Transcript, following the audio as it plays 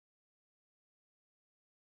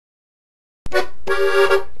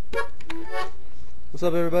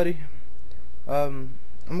What's up, everybody? I'm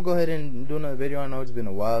gonna go ahead and do another video. I know it's been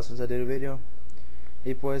a while since I did a video.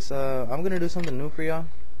 Y pues, I'm gonna do something new for y'all.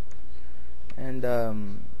 And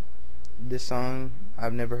this song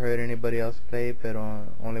I've never heard anybody else play, but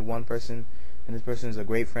only one person, and this person is a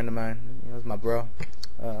great friend of mine. You know, it's my bro,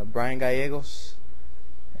 Brian Gallegos,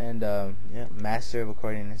 and yeah, master of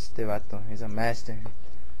accordion. Este vato, he's a master.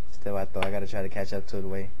 Este vato, I gotta try to catch up to the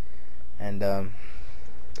way. And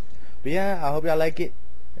but yeah, I hope y'all like it.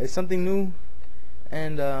 It's something new.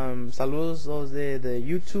 And saludos los de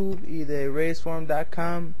YouTube y de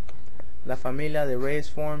ReyesForum.com, la familia de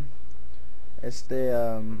ReyesForum.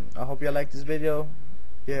 I hope y'all like this video.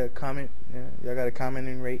 Yeah, comment. Yeah, y'all got a comment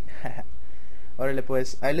and rate. Órale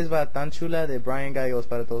pues, ahí les va Tan Chula de Brian Gallegos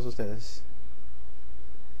para todos ustedes.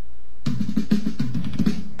 Thank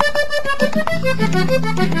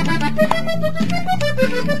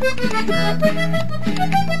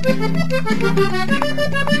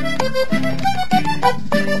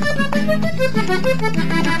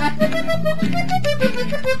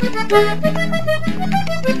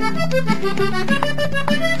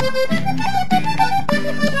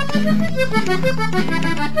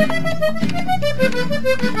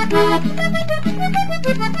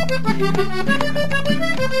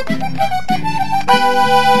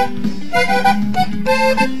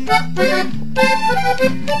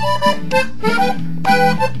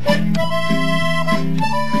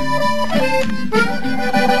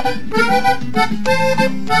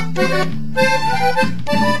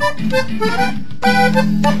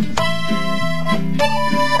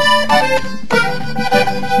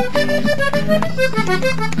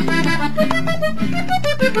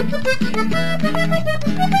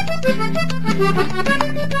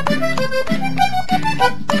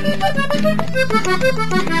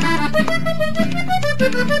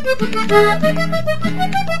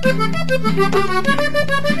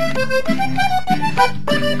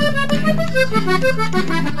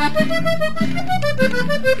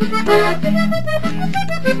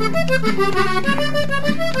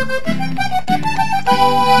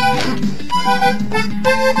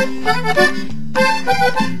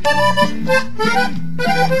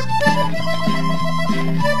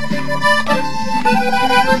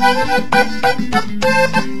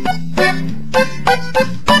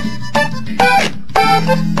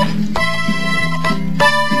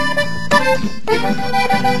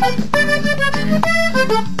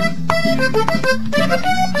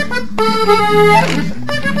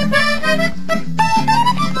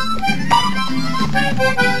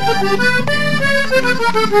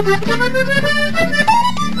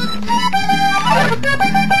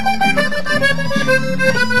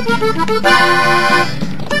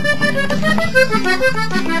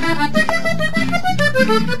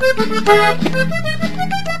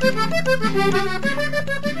you.